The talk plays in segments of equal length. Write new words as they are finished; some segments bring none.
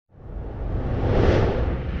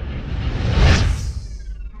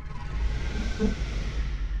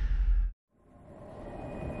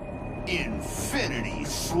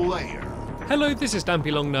Hello, this is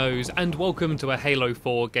Stampylonghead, and welcome to a Halo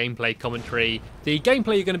 4 gameplay commentary. The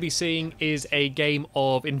gameplay you're going to be seeing is a game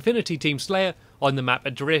of Infinity Team Slayer on the map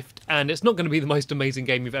Adrift, and it's not going to be the most amazing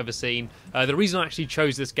game you've ever seen. The reason I actually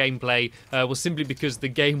chose this gameplay was simply because the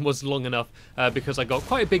game was long enough, because I got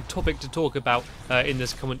quite a big topic to talk about in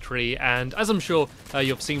this commentary, and as I'm sure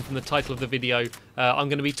you've seen from the title of the video, I'm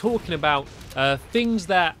going to be talking about things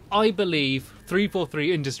that I believe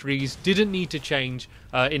 343 Industries didn't need to change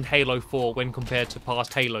in Halo 4 when compared to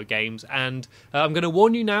past Halo games, and I'm going to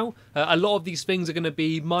warn you now, a lot of these things are going to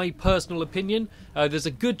be my personal opinion. There's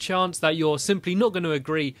a good chance that you're simply not going to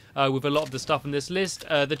agree with a lot of the stuff in this list.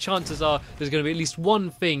 The chances are there's going to be at least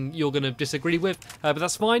one thing you're going to disagree with, but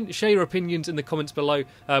that's fine. Share your opinions in the comments below,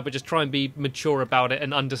 but just try and be mature about it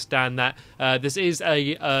and understand that this is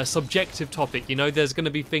a subjective topic. You know, there's going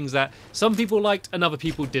to be things that some people liked and other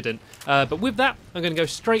people didn't. But with that, I'm going to go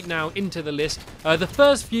straight now into the list. The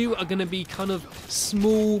first few are going to be kind of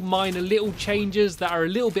small, minor little changes that are a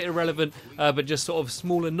little bit irrelevant, but just sort of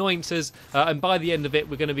small annoyances. And by the end of it,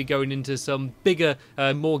 we're going to be going into some bigger,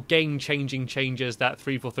 more game-changing changes that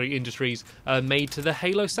 343 Industries made to the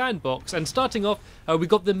Halo sandbox. And starting off, we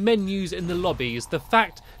got the menus in the lobbies. The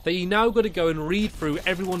fact that you now got to go and read through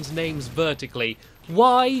everyone's names vertically.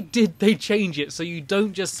 Why did they change it so you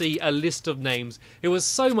don't just see a list of names? It was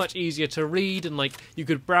so much easier to read, and like you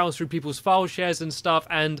could browse through people's file shares and stuff,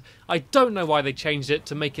 and I don't know why they changed it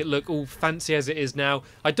to make it look all fancy as it is now.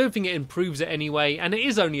 I don't think it improves it anyway, and it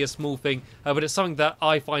is only a small thing, but it's something that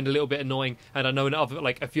I find a little bit annoying, and I know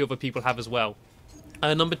a few other people have as well.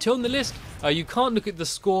 Number 2 on the list, you can't look at the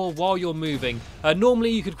score while you're moving. Normally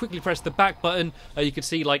you could quickly press the back button, you could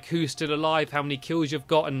see like who's still alive, how many kills you've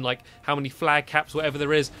got, and like how many flag caps, whatever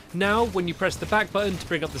there is. Now when you press the back button to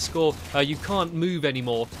bring up the score, you can't move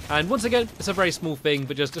anymore. And once again, it's a very small thing,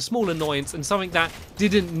 but just a small annoyance and something that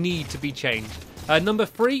didn't need to be changed. Number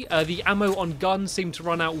 3, the ammo on guns seemed to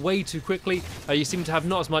run out way too quickly. You seem to have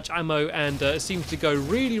not as much ammo, and it seems to go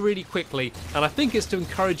really quickly. And I think it's to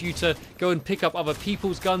encourage you to go and pick up other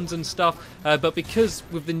people's guns and stuff. But because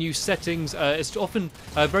with the new settings, it's often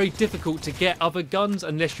very difficult to get other guns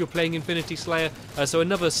unless you're playing Infinity Slayer. So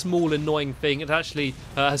another small annoying thing. It actually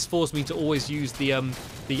has forced me to always use the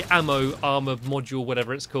ammo armor module,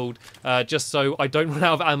 whatever it's called, just so I don't run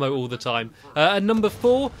out of ammo all the time. And number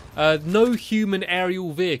 4, no human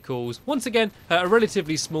aerial vehicles. Once again, a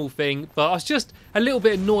relatively small thing, but I was just a little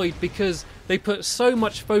bit annoyed because they put so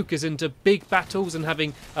much focus into big battles and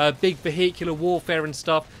having big vehicular warfare and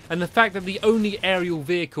stuff, and the fact that the only aerial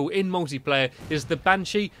vehicle in multiplayer is the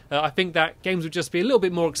Banshee, I think that games would just be a little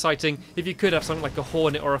bit more exciting if you could have something like a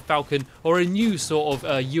Hornet or a Falcon or a new sort of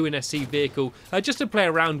UNSC vehicle just to play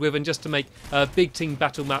around with and just to make big team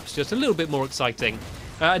battle maps just a little bit more exciting.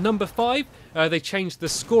 Number 5, they changed the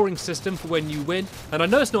scoring system for when you win, and I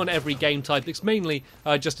know it's not on every game type, it's mainly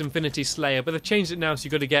just Infinity Slayer, but they've changed it now so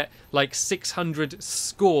you've got to get like 600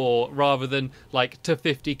 score rather than like to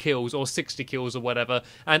 50 kills or 60 kills or whatever,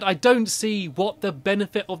 and I don't see what the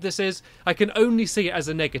benefit of this is. I can only see it as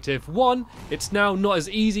a negative. One, it's now not as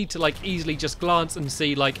easy to like easily just glance and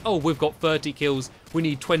see like, oh, we've got 30 kills, we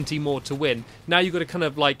need 20 more to win. Now you've got to kind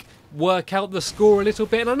of like work out the score a little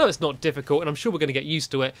bit, and I know it's not difficult and I'm sure we're going to get used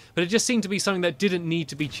to it, but it just seemed to be something that didn't need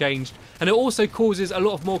to be changed, and it also causes a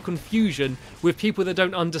lot of more confusion with people that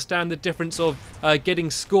don't understand the difference of getting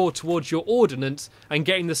score towards your ordnance and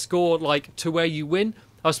getting the score like to where you win.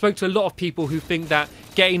 I've spoke to a lot of people who think that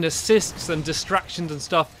getting assists and distractions and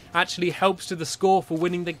stuff actually helps to the score for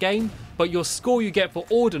winning the game, but your score you get for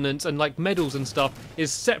ordnance and like medals and stuff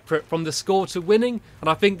is separate from the score to winning, and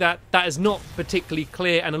I think that that is not particularly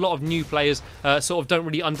clear, and a lot of new players sort of don't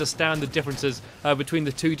really understand the differences between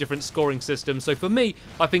the two different scoring systems. So for me,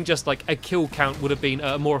 I think just like a kill count would have been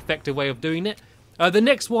a more effective way of doing it. The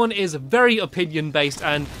next one is very opinion-based,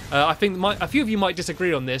 and I think a few of you might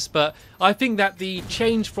disagree on this, but I think that the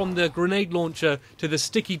change from the grenade launcher to the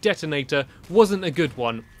sticky detonator wasn't a good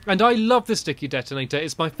one. And I love the sticky detonator,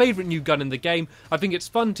 it's my favourite new gun in the game, I think it's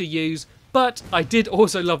fun to use, but I did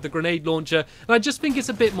also love the grenade launcher, and I just think it's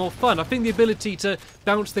a bit more fun. I think the ability to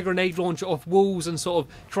bounce the grenade launcher off walls and sort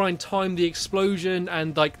of try and time the explosion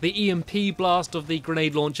and like the EMP blast of the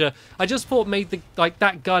grenade launcher, I just thought made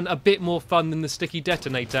that gun a bit more fun than the sticky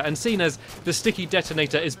detonator. And seeing as the sticky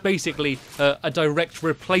detonator is basically a direct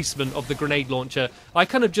replacement of the grenade launcher, I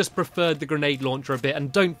kind of just preferred the grenade launcher a bit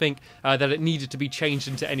and don't think that it needed to be changed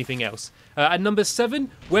into anything else. At number 7,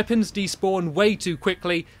 weapons despawn way too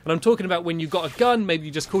quickly, and I'm talking about that when you got a gun, maybe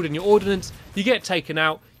you just called in your ordnance, you get taken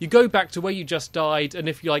out, you go back to where you just died, and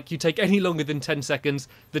if you take any longer than 10 seconds,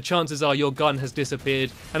 the chances are your gun has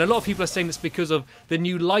disappeared. And a lot of people are saying it's because of the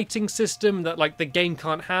new lighting system that the game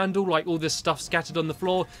can't handle, all this stuff scattered on the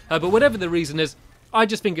floor. But whatever the reason is, I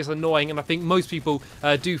just think it's annoying, and I think most people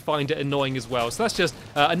do find it annoying as well. So that's just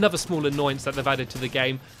another small annoyance that they've added to the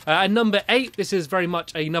game. And number 8, this is very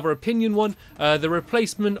much another opinion one, the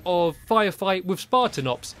replacement of Firefight with Spartan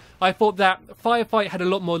Ops. I thought that Firefight had a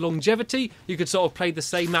lot more longevity. You could sort of play the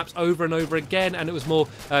same maps over and over again, and it was more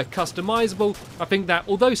customizable. I think that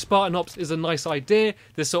although Spartan Ops is a nice idea,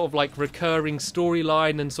 there's sort of recurring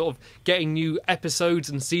storyline and sort of getting new episodes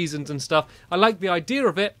and seasons and stuff. I like the idea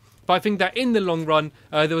of it. But I think that in the long run,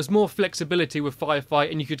 there was more flexibility with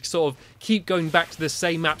Firefight, and you could sort of keep going back to the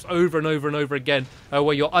same maps over and over and over again,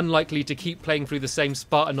 where you're unlikely to keep playing through the same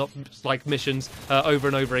Spartan Ops missions over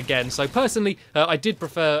and over again. So personally, I did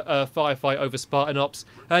prefer Firefight over Spartan Ops.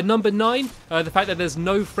 Number 9, the fact that there's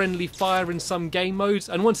no friendly fire in some game modes,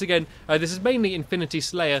 and once again, this is mainly Infinity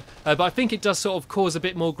Slayer, but I think it does sort of cause a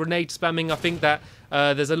bit more grenade spamming. I think that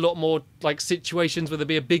there's a lot more situations where there'll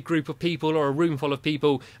be a big group of people or a room full of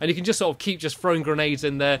people, and you can just sort of keep just throwing grenades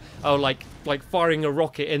in there, or like firing a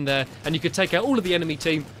rocket in there, and you could take out all of the enemy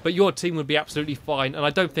team, but your team would be absolutely fine. And I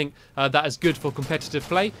don't think that is good for competitive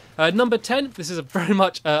play. Number 10, this is very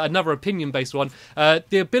much another opinion-based one,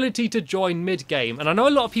 the ability to join mid-game. And I know a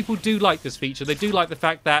lot of people do like this feature. They do like the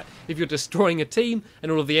fact that if you're destroying a team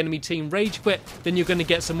and all of the enemy team rage quit, then you're going to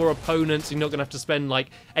get some more opponents. You're not going to have to spend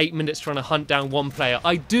 8 minutes trying to hunt down one player.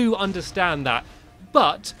 I do understand that,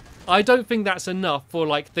 but I don't think that's enough for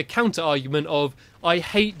the counter argument of I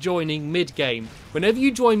hate joining mid-game. Whenever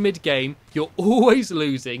you join mid-game, you're always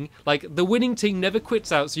losing. The winning team never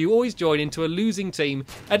quits out, so you always join into a losing team.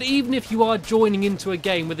 And even if you are joining into a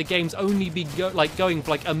game where the game's only going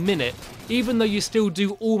for a minute, even though you still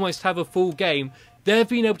do almost have a full game, they've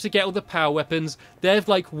been able to get all the power weapons, they've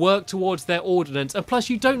worked towards their ordnance, and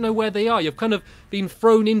plus you don't know where they are. You've kind of been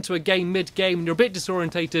thrown into a game mid-game and you're a bit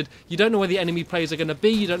disorientated, you don't know where the enemy players are going to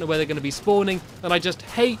be, you don't know where they're going to be spawning, and I just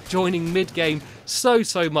hate joining mid-game so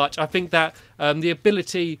much. I think that the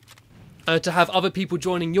ability to have other people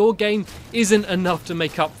joining your game isn't enough to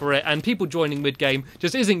make up for it, and people joining mid-game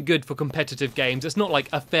just isn't good for competitive games. It's not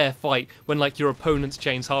a fair fight when your opponents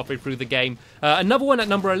change halfway through the game. Another one at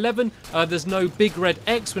number 11, there's no big red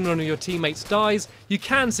X when one of your teammates dies. You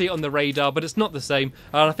can see it on the radar, but it's not the same,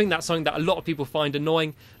 and I think that's something that a lot of people find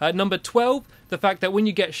annoying. At number 12, the fact that when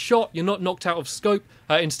you get shot, you're not knocked out of scope,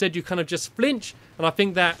 instead you kind of just flinch, and I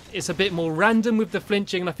think that it's a bit more random with the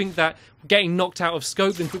flinching, and I think that getting knocked out of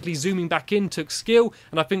scope and quickly zooming back in took skill,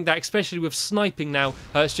 and I think that especially with sniping now,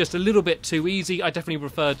 it's just a little bit too easy. I definitely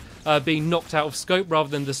preferred being knocked out of scope rather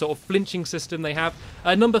than the sort of flinching system they have.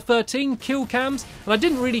 Number 13, kill cams, and I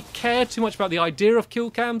didn't really care too much about the idea of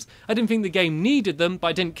kill cams. I didn't think the game needed them, but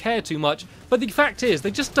I didn't care too much. But the fact is,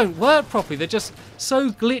 they just don't work properly. They're just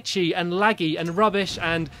so glitchy and laggy and rubbish,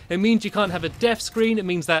 and it means you can't have a death screen. It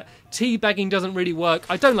means that teabagging doesn't really work.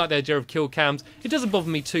 I don't like the idea of kill cams. It doesn't bother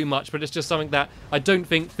me too much, but it's just something that I don't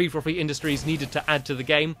think 343 Industries needed to add to the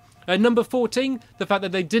game. Number 14, the fact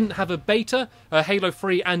that they didn't have a beta. Halo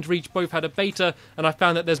 3 and Reach both had a beta, and I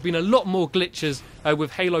found that there's been a lot more glitches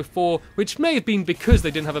with Halo 4, which may have been because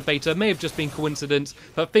they didn't have a beta, may have just been coincidence,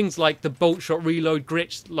 but things like the bolt shot reload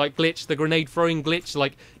glitch, the grenade throwing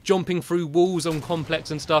glitch, jumping through walls on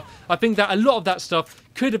Complex and stuff, I think that a lot of that stuff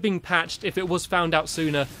could have been patched if it was found out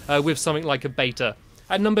sooner with something like a beta.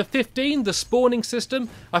 At number 15, the spawning system.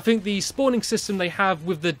 I think the spawning system they have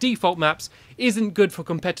with the default maps isn't good for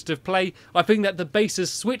competitive play. I think that the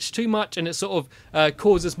bases switch too much, and it sort of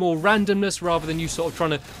causes more randomness rather than you sort of trying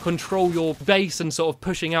to control your base and sort of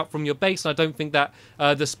pushing out from your base. And I don't think that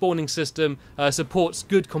the spawning system supports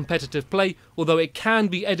good competitive play, although it can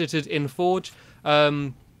be edited in Forge.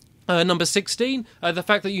 Number 16, the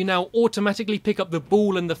fact that you now automatically pick up the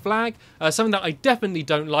ball and the flag, something that I definitely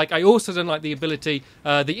don't like. I also don't like the inability,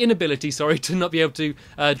 to not be able to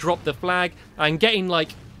drop the flag, and getting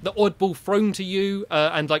the odd ball thrown to you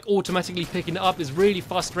and automatically picking it up is really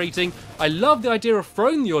frustrating. I love the idea of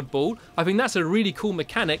throwing the odd ball. I think that's a really cool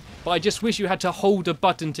mechanic, but I just wish you had to hold a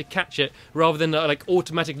button to catch it rather than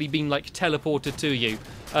automatically being teleported to you.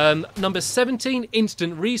 Number 17,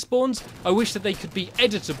 instant respawns. I wish that they could be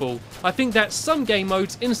editable. I think that some game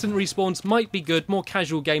modes, instant respawns might be good, more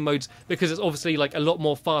casual game modes, because it's obviously a lot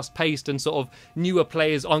more fast paced and sort of newer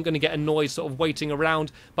players aren't going to get annoyed sort of waiting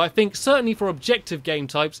around. But I think certainly for objective game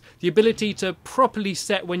types, types, the ability to properly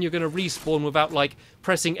set when you're going to respawn without like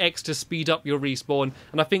pressing X to speed up your respawn,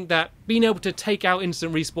 and I think that being able to take out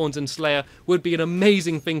instant respawns in Slayer would be an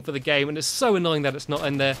amazing thing for the game, and it's so annoying that it's not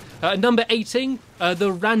in there. Number 18,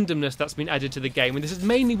 the randomness that's been added to the game, and this is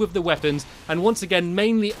mainly with the weapons, and once again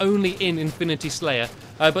mainly only in Infinity Slayer,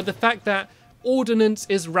 but the fact that ordnance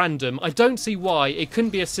is random, I don't see why it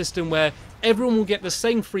couldn't be a system where everyone will get the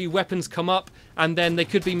same 3 weapons come up, and then they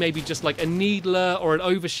could be maybe just like a needler or an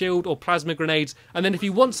overshield or plasma grenades, and then if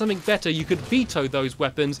you want something better you could veto those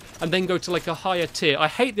weapons and then go to like a higher tier. I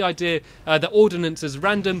hate the idea that ordnance is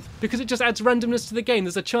random, because it just adds randomness to the game.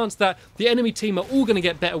 There's a chance that the enemy team are all going to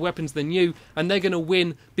get better weapons than you, and they're going to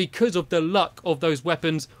win because of the luck of those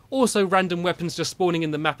weapons. Also, random weapons just spawning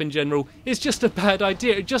in the map in general is just a bad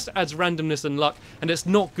idea. It just adds randomness and luck, and it's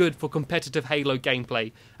not good for competitive Halo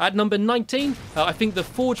gameplay. At number 19, I think the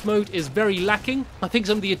Forge mode is very lacking. I think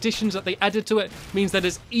some of the additions that they added to it means that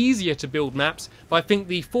it's easier to build maps, but I think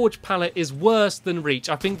the Forge palette is worse than Reach.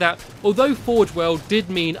 I think that although Forge World did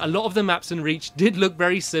mean a lot of the maps in Reach did look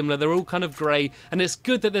very similar, they're all kind of grey, and it's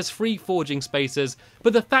good that there's 3 forging spaces,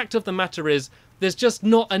 but the fact of the matter is there's just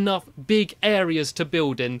not enough big areas to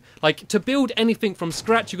build in. Like, to build anything from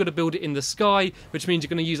scratch, you've got to build it in the sky, which means you're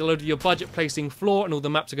going to use a load of your budget placing floor, and all the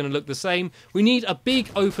maps are going to look the same. We need a big,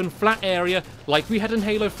 open, flat area, like we had in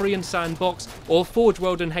Halo 3 and Sandbox, or Forge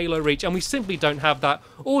World and Halo Reach, and we simply don't have that.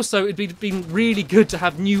 Also, it'd been really good to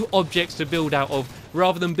have new objects to build out of,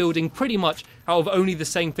 rather than building pretty much out of only the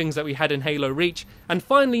same things that we had in Halo Reach. And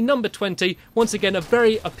finally, number 20, once again a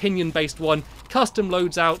very opinion-based one, custom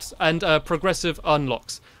loadouts and progressive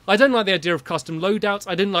unlocks. I don't like the idea of custom loadouts.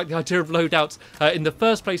 I didn't like the idea of loadouts in the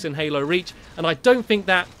first place in Halo Reach, and I don't think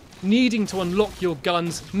that needing to unlock your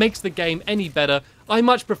guns makes the game any better. I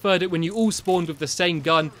much preferred it when you all spawned with the same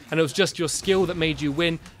gun and it was just your skill that made you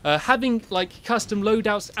win. Having like custom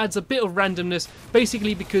loadouts adds a bit of randomness,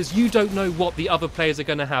 basically because you don't know what the other players are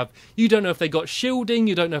going to have. You don't know if they got shielding,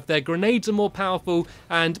 you don't know if their grenades are more powerful,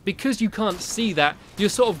 and because you can't see that, you're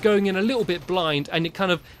sort of going in a little bit blind, and it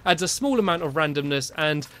kind of adds a small amount of randomness.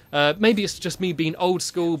 And maybe it's just me being old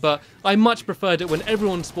school, but I much preferred it when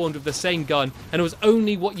everyone spawned with the same gun and it was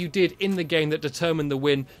only what you did in the game that determined the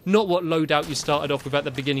win, not what loadout you started off with at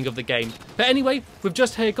the beginning of the game. But anyway, we've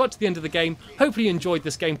just here got to the end of the game. Hopefully you enjoyed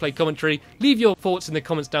this gameplay commentary. Leave your thoughts in the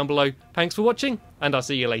comments down below. Thanks for watching, and I'll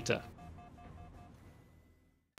see you later.